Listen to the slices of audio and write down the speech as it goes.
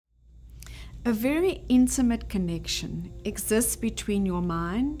A very intimate connection exists between your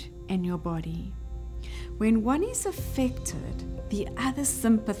mind and your body. When one is affected, the other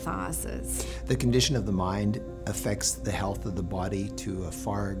sympathizes. The condition of the mind affects the health of the body to a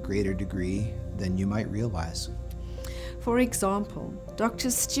far greater degree than you might realize. For example,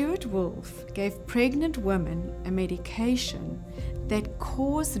 Dr. Stuart Wolf gave pregnant women a medication that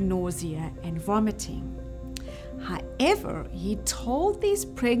caused nausea and vomiting. However, he told these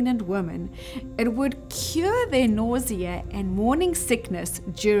pregnant women it would cure their nausea and morning sickness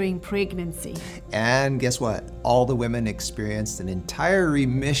during pregnancy. And guess what? All the women experienced an entire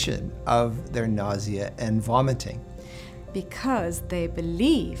remission of their nausea and vomiting. Because they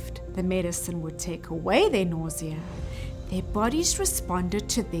believed the medicine would take away their nausea, their bodies responded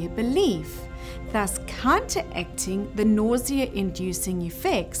to their belief, thus counteracting the nausea-inducing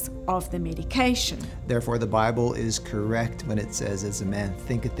effects of the medication. Therefore, the Bible is correct when it says, as a man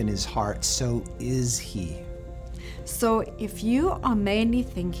thinketh in his heart, so is he. So if you are mainly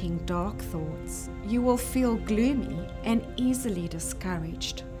thinking dark thoughts, you will feel gloomy and easily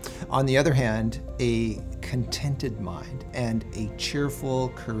discouraged. On the other hand, a contented mind and a cheerful,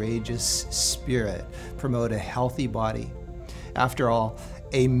 courageous spirit promote a healthy body. After all,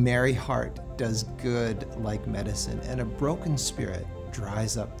 a merry heart does good like medicine, and a broken spirit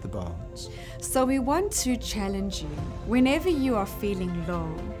dries up the bones. So we want to challenge you. Whenever you are feeling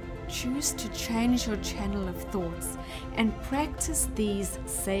low, choose to change your channel of thoughts and practice these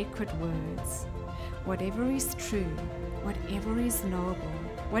sacred words. Whatever is true, whatever is noble,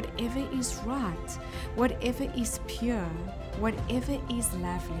 whatever is right, whatever is pure, whatever is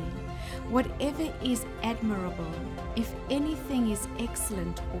lovely, whatever is admirable, if anything is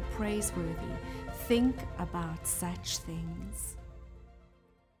excellent or praiseworthy, think about such things.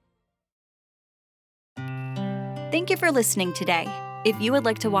 Thank you for listening today. If you would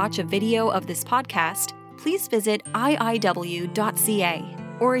like to watch a video of this podcast, please visit iiw.ca,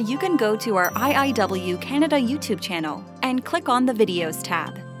 or you can go to our IIW Canada YouTube channel and click on the Videos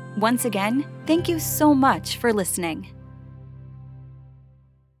tab. Once again, thank you so much for listening.